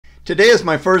Today is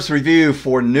my first review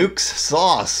for Newk's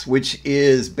sauce, which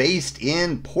is based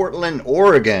in Portland,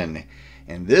 Oregon.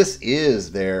 And this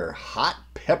is their hot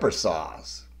pepper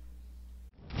sauce.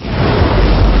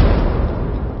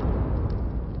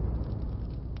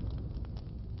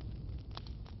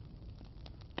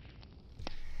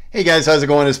 Hey guys, how's it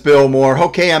going? It's Bill Moore.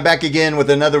 Okay, I'm back again with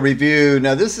another review.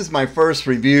 Now this is my first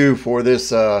review for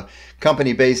this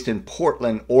company based in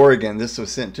Portland, Oregon. This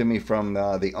was sent to me from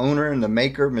the owner and the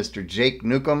maker, Mr. Jake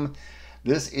Newk.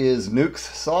 This is Newk's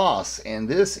sauce, and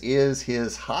this is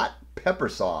his hot pepper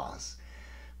sauce.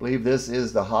 I believe this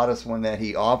is the hottest one that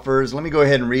he offers. Let me go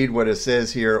ahead and read what it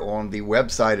says here on the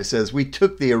website. It says, "We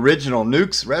took the original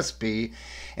Newk's recipe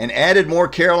and added more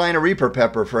Carolina Reaper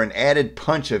pepper for an added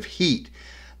punch of heat.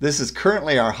 This is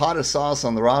currently our hottest sauce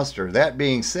on the roster. That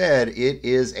being said, it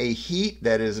is a heat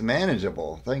that is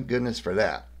manageable." Thank goodness for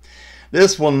that.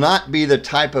 "This will not be the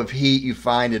type of heat you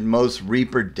find in most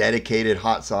Reaper dedicated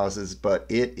hot sauces, but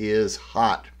it is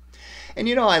hot." And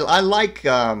you know, I like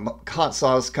hot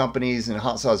sauce companies and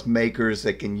hot sauce makers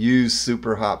that can use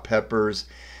super hot peppers,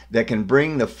 that can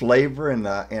bring the flavor and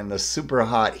the super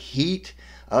hot heat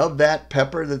of that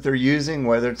pepper that they're using,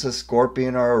 whether it's a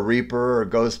scorpion or a Reaper or a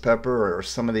ghost pepper or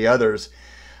some of the others,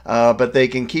 but they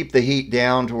can keep the heat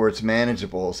down to where it's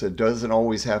manageable. So it doesn't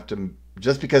always have to,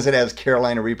 just because it has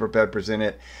Carolina Reaper peppers in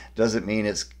it, doesn't mean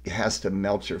it has to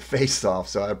melt your face off.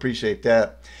 So I appreciate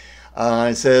that.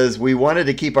 It says, "We wanted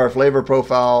to keep our flavor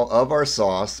profile of our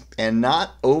sauce and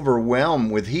not overwhelm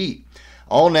with heat.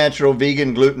 All natural,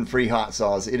 vegan, gluten-free hot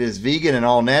sauce. It is vegan and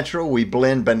all natural. We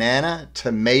blend banana,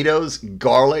 tomatoes,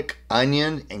 garlic,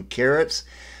 onion, and carrots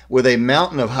with a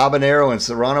mountain of habanero and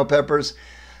serrano peppers,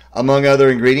 among other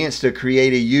ingredients, to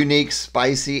create a unique,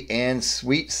 spicy, and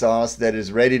sweet sauce that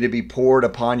is ready to be poured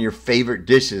upon your favorite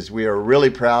dishes. We are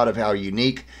really proud of how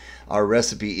unique our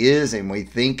recipe is, and we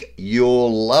think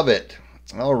you'll love it."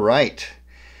 All right.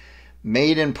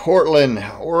 Made in Portland,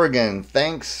 Oregon.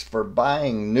 Thanks for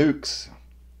buying Newk's.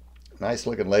 Nice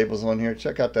looking labels on here.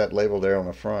 Check out that label there on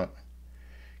the front.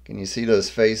 Can you see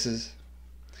those faces?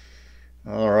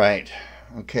 All right.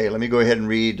 Okay, let me go ahead and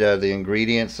read the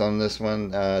ingredients on this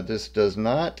one. This does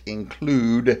not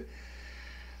include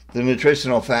the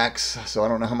nutritional facts, so I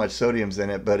don't know how much sodium's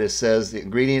in it, but it says the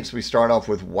ingredients, we start off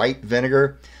with white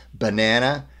vinegar,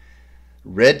 banana,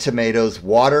 red tomatoes,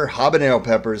 water, habanero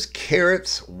peppers,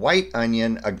 carrots, white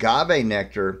onion, agave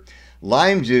nectar,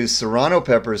 lime juice, serrano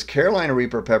peppers, Carolina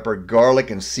Reaper pepper, garlic,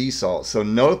 and sea salt. So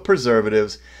no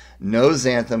preservatives, no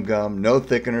xanthan gum, no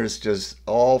thickeners, just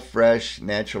all fresh,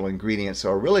 natural ingredients.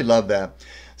 So I really love that.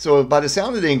 So by the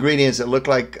sound of the ingredients, it looked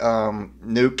like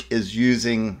Newk is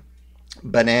using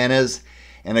bananas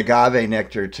and agave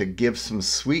nectar to give some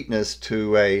sweetness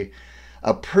to a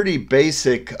pretty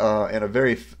basic and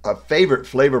a favorite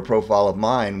flavor profile of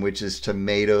mine, which is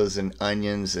tomatoes and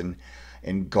onions and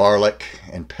garlic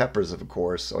and peppers, of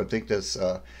course. So I think that's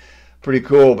pretty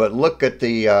cool. But look at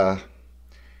the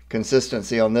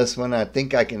consistency on this one. I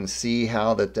think I can see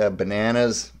how that the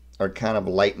bananas are kind of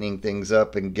lightening things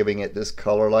up and giving it this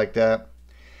color like that.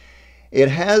 It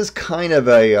has kind of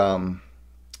a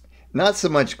not so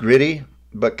much gritty,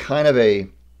 but kind of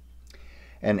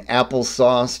an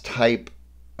applesauce type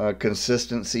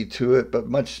consistency to it, but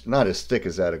much not as thick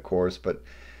as that, of course. But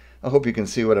I hope you can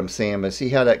see what I'm saying. But see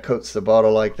how that coats the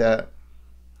bottle like that?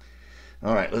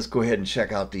 All right, let's go ahead and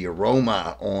check out the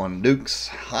aroma on Newk's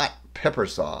hot pepper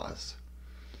sauce.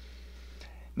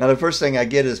 Now, the first thing I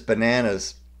get is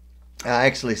bananas. I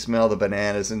actually smell the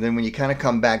bananas, and then when you kind of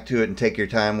come back to it and take your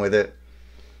time with it,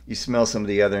 you smell some of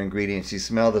the other ingredients. You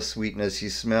smell the sweetness. You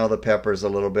smell the peppers a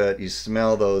little bit. You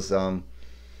smell those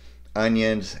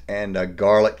onions and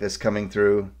garlic that's coming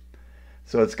through.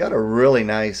 So it's got a really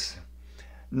nice,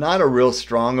 not a real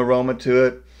strong aroma to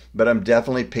it, but I'm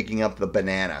definitely picking up the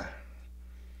banana.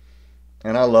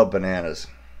 And I love bananas.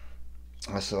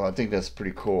 So I think that's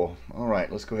pretty cool. All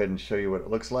right, let's go ahead and show you what it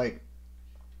looks like.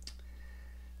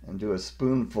 And do a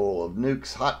spoonful of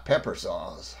Newk's hot pepper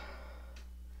sauce.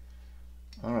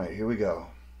 All right, here we go.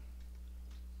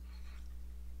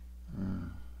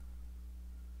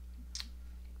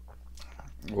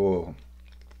 Whoa.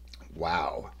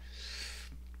 Wow.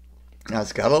 Now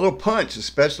it's got a little punch,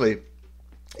 especially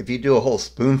if you do a whole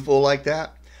spoonful like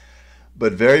that,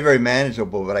 but very, very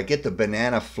manageable. But I get the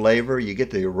banana flavor. You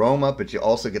get the aroma, but you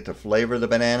also get the flavor of the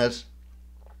bananas.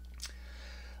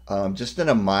 Just in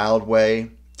a mild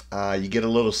way. You get a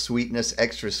little sweetness,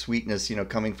 extra sweetness, you know,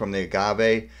 coming from the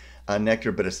agave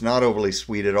nectar, but it's not overly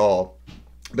sweet at all.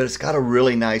 But it's got a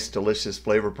really nice, delicious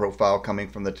flavor profile coming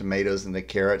from the tomatoes and the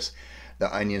carrots,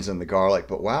 the onions and the garlic.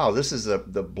 But wow, this is the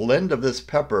blend of this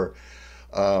pepper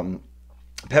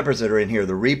peppers that are in here.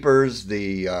 The Reapers,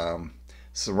 the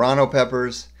Serrano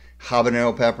peppers,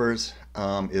 habanero peppers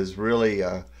is really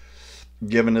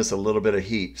giving this a little bit of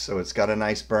heat. So it's got a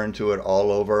nice burn to it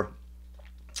all over.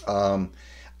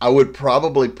 I would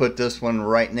probably put this one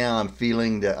right now. I'm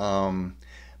feeling that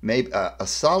maybe a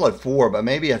solid 4, but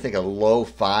maybe I think a low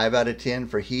 5 out of 10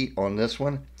 for heat on this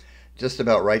one. Just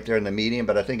about right there in the medium,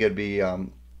 but I think it'd be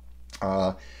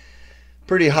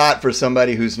pretty hot for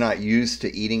somebody who's not used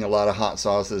to eating a lot of hot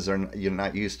sauces, or you're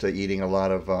not used to eating a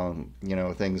lot of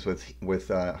things with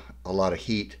a lot of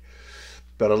heat.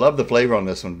 But I love the flavor on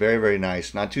this one. Very, very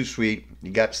nice. Not too sweet. You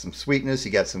got some sweetness,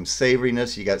 you got some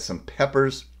savoriness, you got some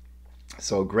peppers.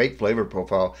 So great flavor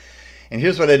profile. And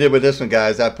here's what I did with this one,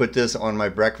 guys. I put this on my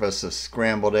breakfast of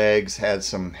scrambled eggs, had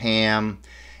some ham,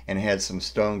 and had some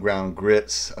stone ground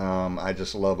grits. I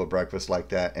just love a breakfast like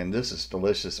that. And this is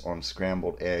delicious on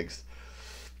scrambled eggs.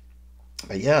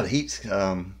 But yeah, the heat's,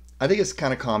 I think it's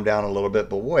kind of calmed down a little bit,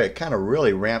 but boy, it kind of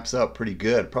really ramps up pretty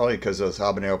good. Probably because of those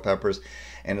habanero peppers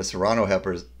and the serrano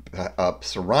peppers,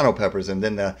 and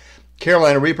then the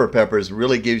Carolina Reaper peppers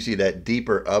really gives you that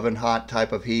deeper oven hot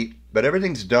type of heat. But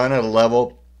everything's done at a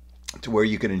level to where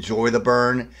you can enjoy the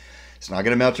burn. It's not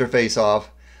going to melt your face off.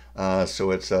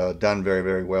 So it's done very,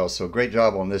 very well. So great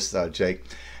job on this, Jake.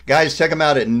 Guys, check them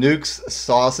out at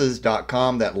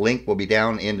newksauces.com. That link will be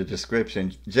down in the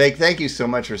description. Jake, thank you so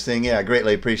much for seeing it. I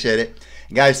greatly appreciate it.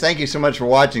 And guys, thank you so much for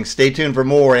watching. Stay tuned for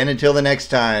more. And until the next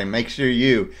time, make sure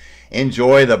you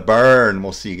enjoy the burn.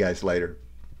 We'll see you guys later.